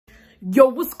Yo,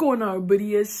 what's going on,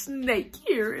 everybody? It's Snake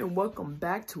here, and welcome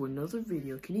back to another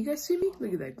video. Can you guys see me?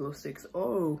 Look at that glow sticks.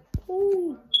 Oh,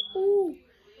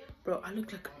 bro, I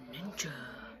look like a ninja.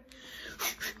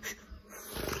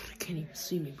 Can't even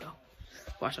see me, bro.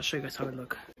 Watch, I'll show you guys how I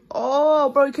look.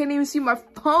 Oh, bro, you can't even see my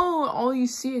phone. All you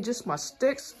see is just my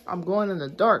sticks. I'm glowing in the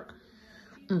dark.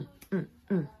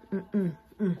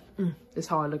 That's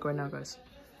how I look right now, guys.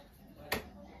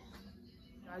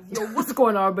 Yo, what's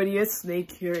going on, everybody? It's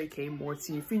Snake here, aka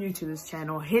Morty. If you're new to this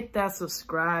channel, hit that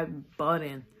subscribe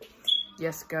button.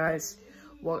 Yes, guys.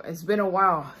 Well, it's been a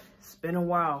while.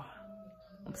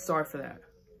 I'm sorry for that.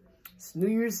 It's New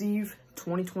Year's Eve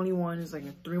 2021. It's like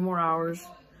in 3 more hours.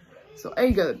 So, hey,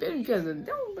 you guys,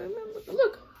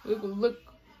 look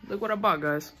what I bought,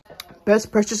 guys.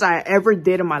 Best purchase I ever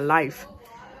did in my life.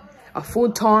 A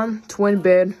futon twin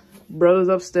bed. Brother's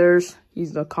upstairs.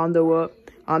 He's the condo up.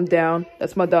 I'm down.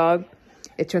 That's my dog.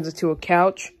 It turns into a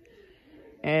couch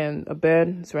and a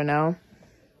bed. It's right now.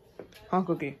 Huh,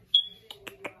 Cookie?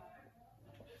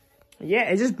 Yeah,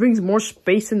 it just brings more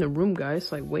space in the room,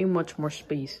 guys. Like, way much more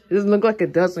space. It doesn't look like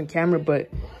it does on camera, but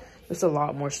it's a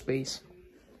lot more space.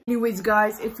 Anyways,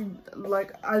 guys, if you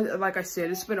like I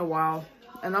said, it's been a while,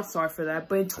 and I'm sorry for that.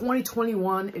 But in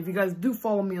 2021, if you guys do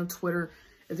follow me on Twitter,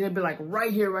 it's gonna be like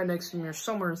right here, right next to me, or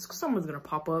somewhere's gonna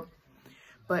pop up.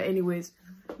 But anyways,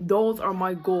 those are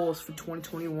my goals for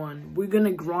 2021. We're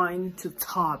gonna grind to the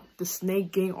top. The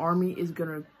Snake Gang army is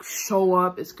gonna show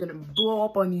up. It's gonna blow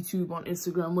up on YouTube, on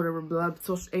Instagram, whatever, blah,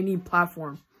 any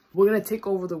platform. We're gonna take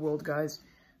over the world, guys.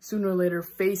 Sooner or later,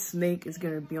 Face Snake is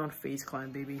gonna be on Face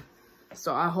Clan, baby.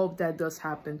 So I hope that does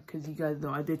happen, because you guys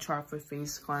know I did try for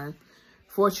Face Clan.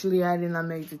 Fortunately, I did not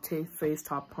make the Face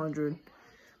Top 100.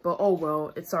 But oh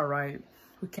well, it's alright.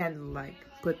 We can't, like,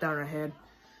 put down our head.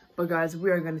 But guys, we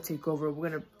are going to take over. We're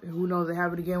going to, who knows, they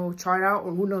have it again. We'll try it out.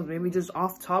 Or who knows, maybe just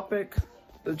off topic.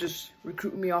 They'll just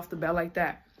recruit me off the bat like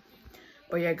that.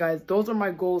 But yeah, guys, those are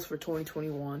my goals for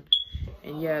 2021.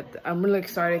 And yeah, I'm really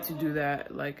excited to do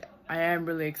that. Like, I am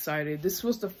really excited. This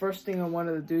was the first thing I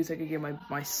wanted to do, so I could get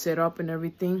my setup and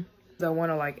everything. I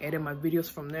want to, like, edit my videos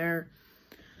from there.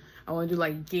 I want to do,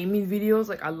 like, gaming videos.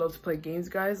 Like, I love to play games,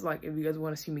 guys. Like, if you guys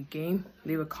want to see me game,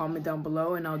 leave a comment down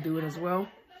below and I'll do it as well.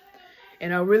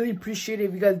 And I really appreciate it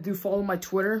if you guys do follow my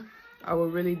Twitter. I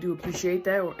would really do appreciate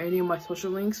that, or any of my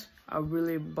social links. I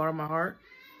really bottom my heart.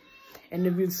 And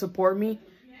if you support me,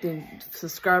 then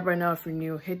subscribe right now if you're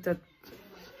new. Hit that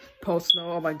post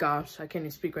note. Oh my gosh, I can't even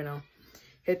speak right now.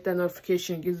 Hit that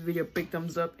notification. Give this video a big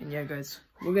thumbs up. And yeah, guys,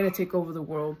 we're gonna take over the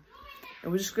world.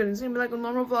 And we're just gonna be like a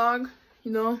normal vlog,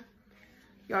 you know.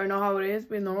 You already know how it is.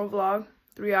 Be a normal vlog,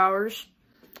 3 hours.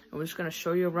 And we're just gonna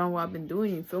show you around what I've been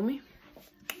doing. You feel me?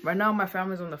 Right now, my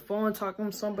family's on the phone talking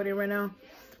with somebody right now.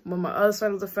 I'm on my other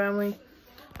side of the family,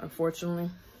 unfortunately,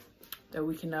 that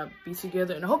we cannot be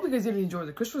together. And I hope you guys did enjoy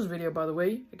the Christmas video, by the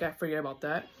way. I can't forget about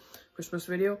that Christmas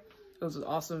video. It was an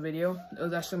awesome video. It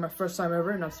was actually my first time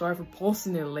ever, and I'm sorry for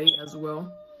posting it late as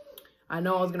well. I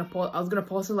know I was gonna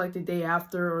post it like the day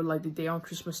after, or like the day on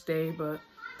Christmas Day, but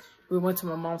we went to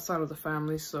my mom's side of the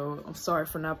family, so I'm sorry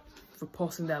for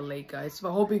posting that late, guys. So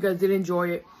I hope you guys did enjoy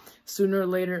it. Sooner or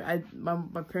later,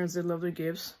 my parents did love their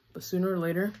gifts, but sooner or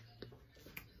later,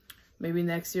 maybe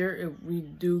next year, if we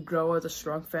do grow as a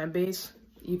strong fan base,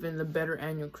 even a better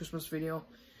annual Christmas video.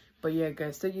 But yeah,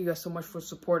 guys, thank you guys so much for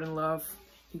support and love.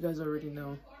 You guys already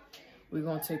know we're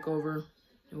gonna take over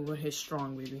and we're gonna hit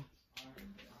strong, baby.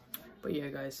 But yeah,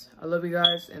 guys, I love you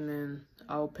guys, and then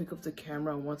I'll pick up the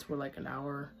camera once we're like an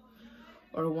hour,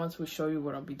 or once we show you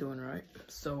what I'll be doing, right?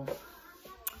 So,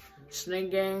 Snake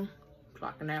Gang.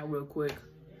 Clocking out real quick.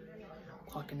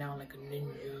 Clocking out like a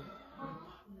ninja.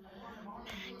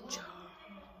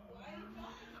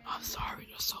 I'm sorry,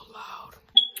 you're so loud.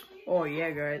 Oh yeah,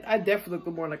 guys. I definitely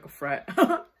look more like a frat.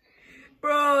 Bro,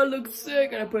 I look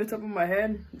sick. And I put it up on my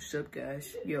head. What's up,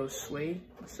 guys? Yo, Sway.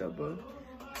 What's up, bro?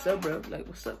 What's up, bro? Like,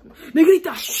 what's up?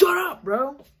 Negrita, shut up,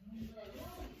 bro.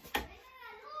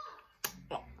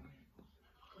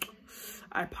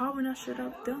 I probably not should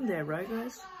have done that, right,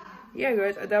 guys? Yeah,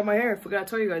 guys, I dyed my hair. Forgot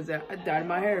to tell you guys that. I dyed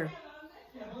my hair.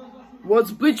 Well,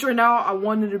 it's bleached right now. I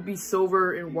wanted it to be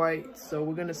silver and white. So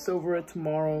we're going to silver it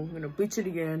tomorrow. I'm going to bleach it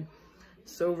again.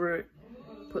 Silver it.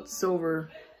 Put silver.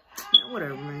 Yeah,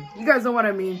 whatever, man. You guys know what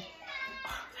I mean.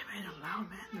 Oh, they made them loud,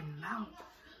 man. They're loud.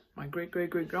 My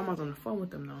great-great-great-grandma's on the phone with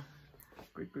them now.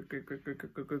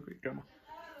 Great-great-great-great-great-great-great-grandma.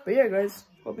 But yeah, guys.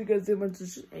 Hope you guys did much.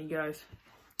 Hey, guys.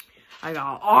 I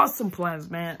got awesome plans,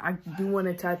 man. I do want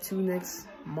a tattoo next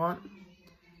month.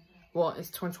 Well, it's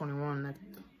 2021, not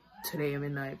today at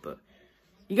midnight, but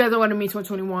you guys know what I mean,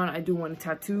 2021. I do want a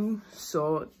tattoo,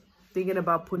 so Thinking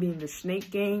about putting the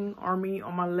Snake Gang army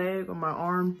on my leg or my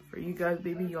arm for you guys,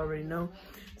 baby. You already know.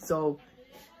 So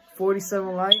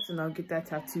 47 likes and I'll get that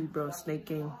tattoo, bro. Snake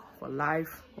Gang for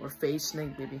life or face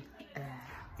snake, baby.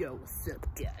 Yo, what's up,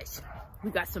 guys?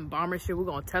 We got some bombers here. We're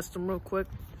gonna test them real quick.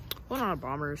 Well, not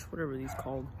bombers, whatever these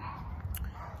called.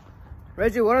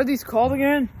 Reggie, what are these called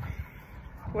again?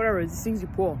 Whatever, these things you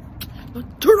pull.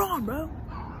 Turn on, bro.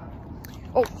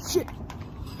 Oh shit.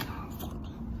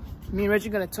 Me and Reggie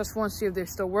gonna test one, see if they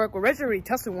still work. Well, Reggie already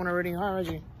tested one already, huh,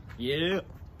 Reggie? Yeah.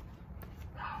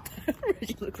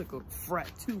 Reggie looks like a frat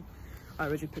too. All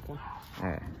right, Reggie, pick one. All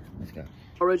right, let's go.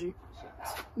 Oh, Reggie.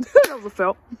 That was a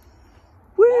felt.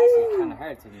 Woo! It actually kind of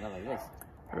hurts when you go like this.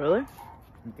 Really?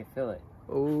 You can feel it.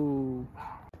 Oh.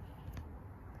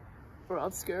 Bro,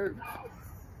 I'm scared.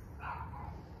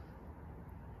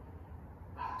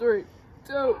 3,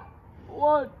 2,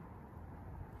 1.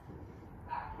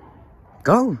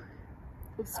 Go.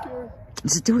 I'm scared.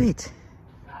 Just do it.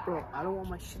 Bro, I don't want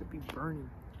my shit to be burning.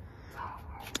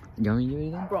 You want me to do it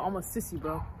again? Bro, I'm a sissy,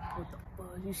 bro. What the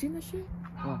fuck? You seen that shit?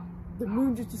 What? The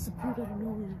moon just disappeared out of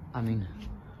nowhere. I mean,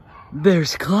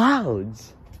 there's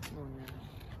clouds. Oh,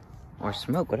 yeah. Or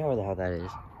smoke, whatever the hell that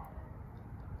is.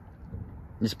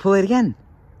 Just pull it again.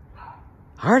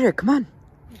 Harder, come on.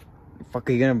 Fuck,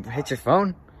 are you gonna hit your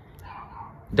phone?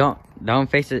 Don't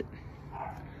face it.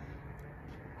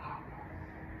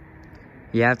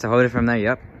 You have to hold it from there,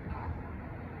 yep.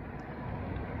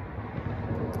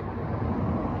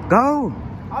 Go!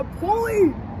 I'm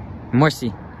pulling!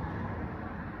 Morsi.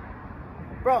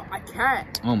 Bro, I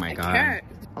can't. Oh my god. I can't.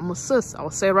 I'm a sis. I'll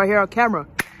say it right here on camera.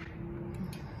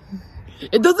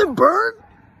 It doesn't burn?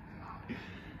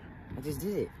 I just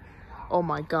did it. Oh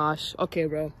my gosh. Okay,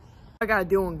 bro. I gotta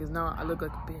do one because now I look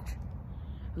like a bitch.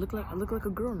 I look like a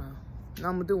girl now. Now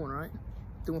I'm gonna do one, right?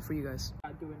 Do one for you guys.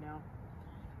 I do it now.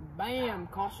 Bam!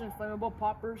 Caution flammable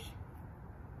poppers.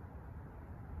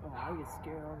 Oh, I get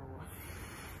scared. I don't know what.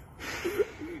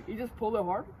 You just pull it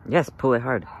hard? Yes, pull it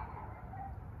hard.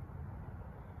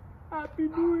 Happy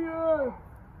New Year!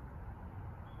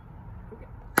 Okay.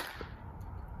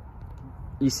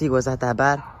 You see, was that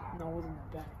bad? No, it wasn't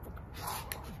that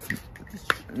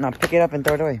bad. No, pick it up and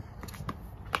throw it away.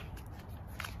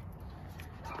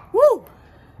 Woo!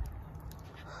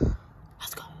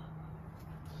 Let's go.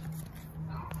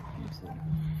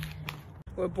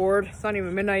 We're bored. It's not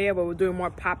even midnight yet, but we're doing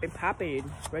more popping.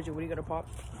 Reggie, what are you gonna pop?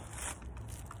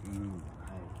 Ooh,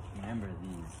 I remember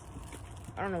these.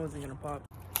 I don't know what's gonna pop.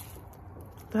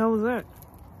 What the hell was that?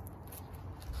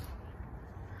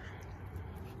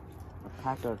 A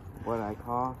pack of what I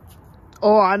call?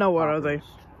 Oh, I know what Poppers. are they?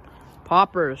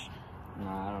 Poppers. No,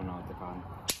 I don't know what they're called.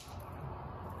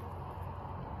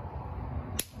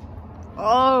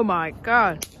 Oh my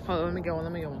god. Hold on, let me get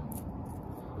one.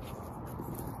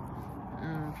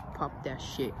 Pop that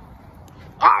shit.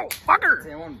 Oh, fucker!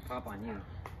 They won't pop on you.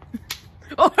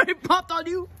 Oh, it popped on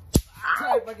you?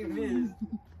 I fucking missed.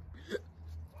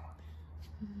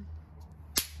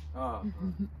 Oh.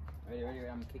 Ready,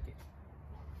 I'm gonna kick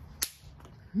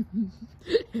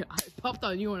it. I popped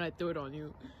on you when I threw it on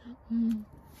you.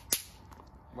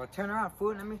 Well, turn around,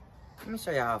 fool. Let me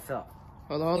show you how it felt.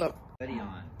 Hold up. Ready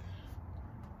on.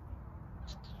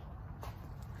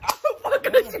 Oh, fuck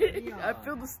that shit. I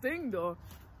feel the sting though.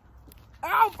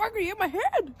 Ow, fucker, you hit my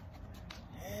head.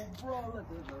 Oh, bro, look.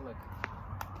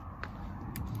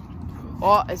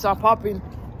 Oh, it's all popping.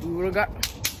 We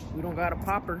don't got a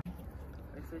popper.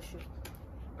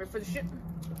 Ready for the shit.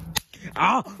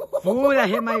 Oh, fool, that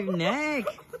hit my neck.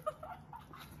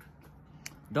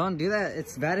 Don't do that.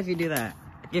 It's bad if you do that.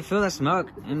 You feel the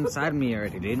smoke inside me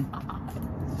already, dude.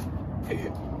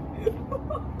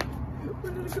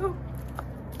 Where did it go?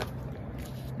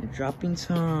 You're dropping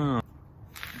some.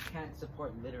 You can't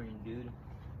support littering, dude.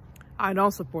 I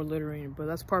don't support littering, but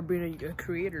that's part of being a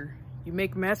creator. You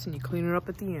make mess and you clean it up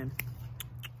at the end.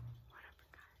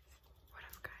 What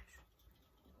up, guys?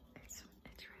 It's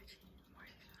Reggie,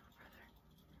 Marcy's little brother.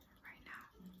 Right now,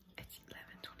 it's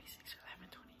 11:26 or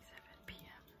 11:27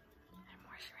 p.m. And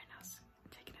Marcy right now is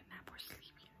taking a nap or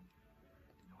sleeping.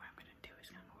 And what I'm gonna do is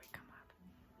I'm gonna wake him up.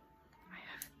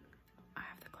 I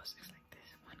have the closest like this.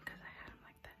 One, because I had him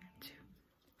like that. And two,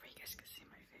 where you guys can see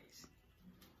my face.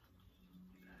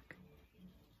 Look.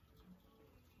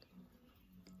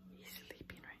 He's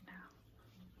sleeping right now.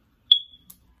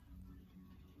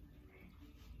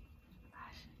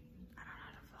 Gosh, I don't know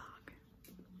how to vlog.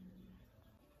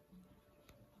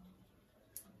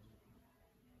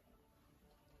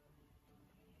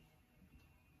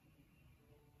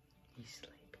 He's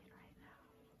sleeping right now.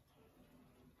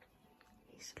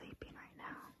 He's sleeping right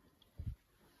now.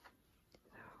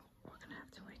 So we're gonna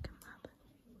have to wake him up.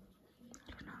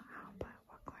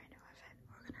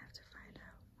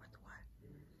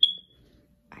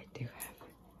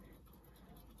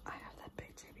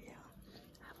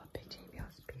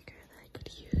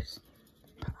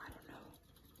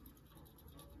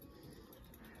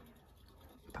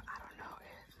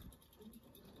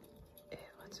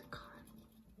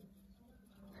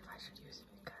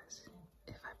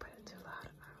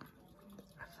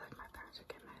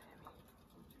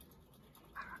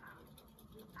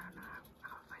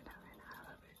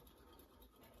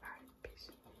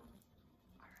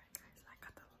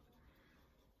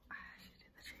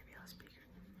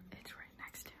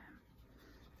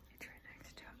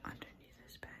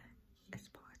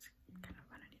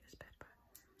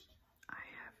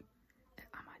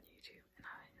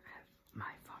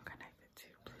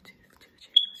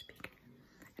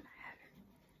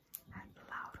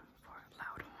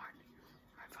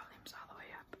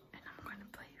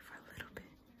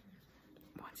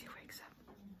 he wakes up,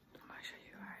 I'm gonna show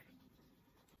you, alright?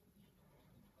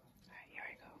 Alright, here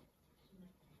we go.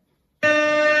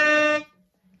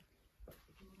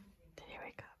 Did he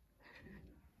wake up?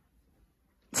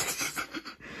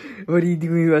 What are you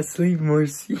doing about sleep,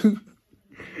 Marcy?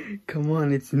 Come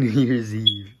on, it's New Year's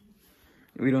Eve.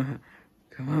 We don't have...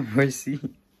 Come on, Marcy.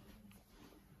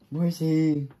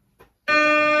 Marcy.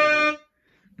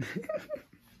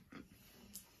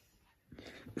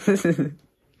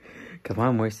 Come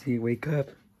on, Marcy, wake up.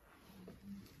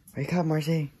 Wake up,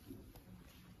 Marcy.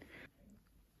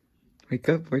 Wake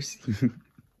up, Marcy.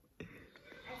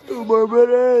 2 more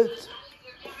minutes.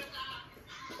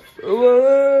 2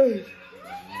 minutes.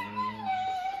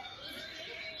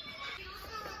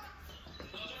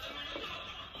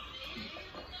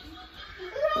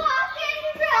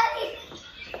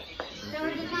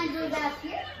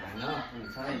 I know,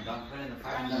 I'm telling you, don't put it in the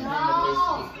fire.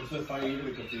 No. It's the fire either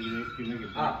because you make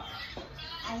it burn.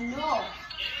 I know.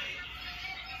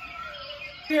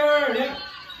 Yeah.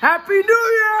 Happy New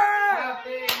Year!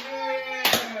 Happy New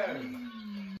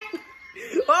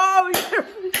Year!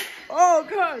 Oh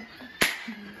God!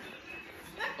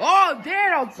 Oh,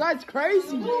 damn! Outside's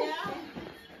crazy.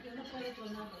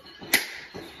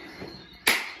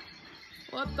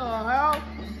 What the hell?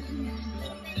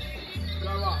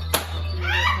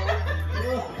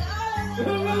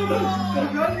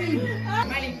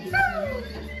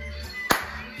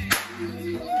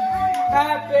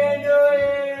 Happy New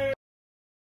Year!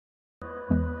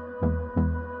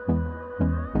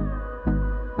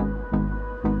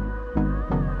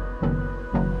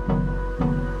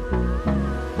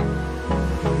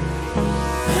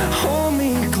 Hold me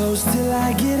close till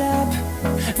I get up.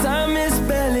 Time is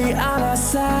barely on our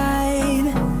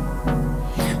side.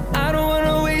 I don't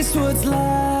wanna waste what's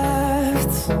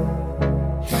left.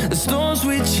 The storms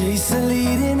we chase are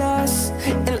leading us,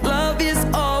 and love is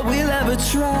all we'll ever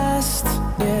trust.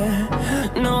 Yeah,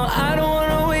 no, I don't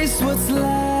wanna waste what's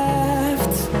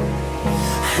left.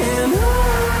 And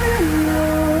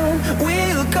on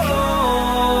we'll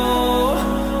go,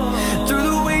 through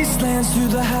the wastelands, through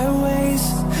the highways,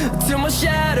 till my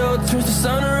shadow turns to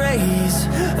sun rays.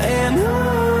 And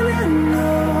on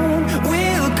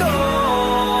we'll go,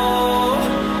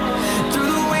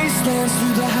 through the wastelands,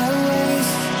 through the highways,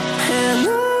 and on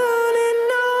we'll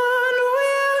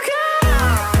go.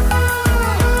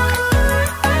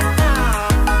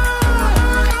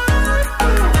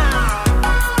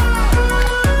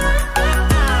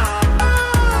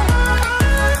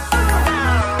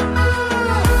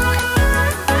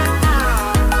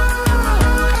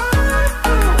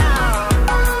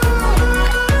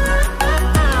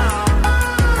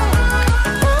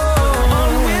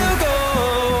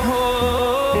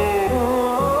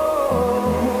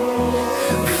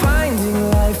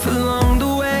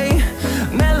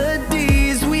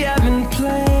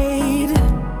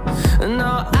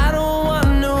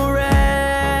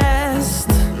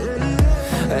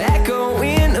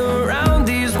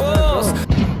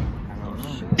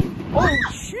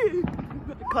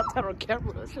 Got that on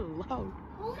camera. That's so loud.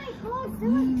 Oh my God,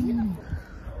 someone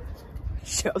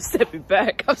Shit, I'm stepping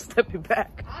back. I'm stepping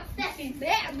back. I'm stepping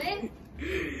back, man.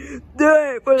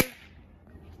 Dang, but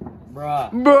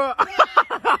Bruh. bruh. I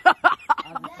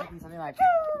was expecting something like...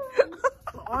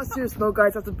 On serious note,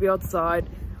 guys, I have to be outside.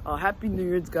 Happy New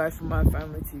Year's, guys, from my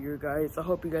family to you guys. I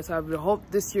hope you guys have it. I hope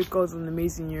this year goes an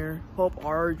amazing year. Hope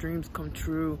our dreams come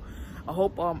true. I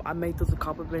hope I make those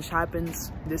accomplishments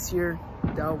happens this year.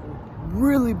 That will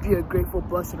really be a grateful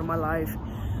blessing in my life.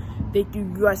 Thank you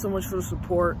guys so much for the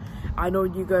support. I know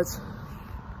you guys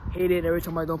hate it every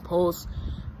time I don't post,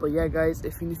 but yeah, guys,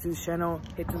 if you're new to this channel,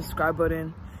 hit the subscribe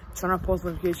button, turn on post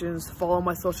notifications, follow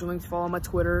my social links, follow my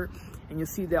Twitter, and you'll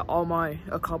see that all my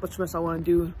accomplishments I want to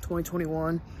do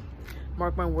 2021.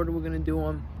 Mark my word, we're gonna do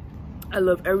them. I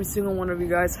love every single one of you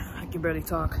guys. I can barely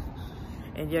talk.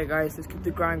 And yeah, guys, let's keep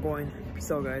the grind going.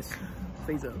 Peace out, guys.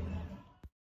 Phase up.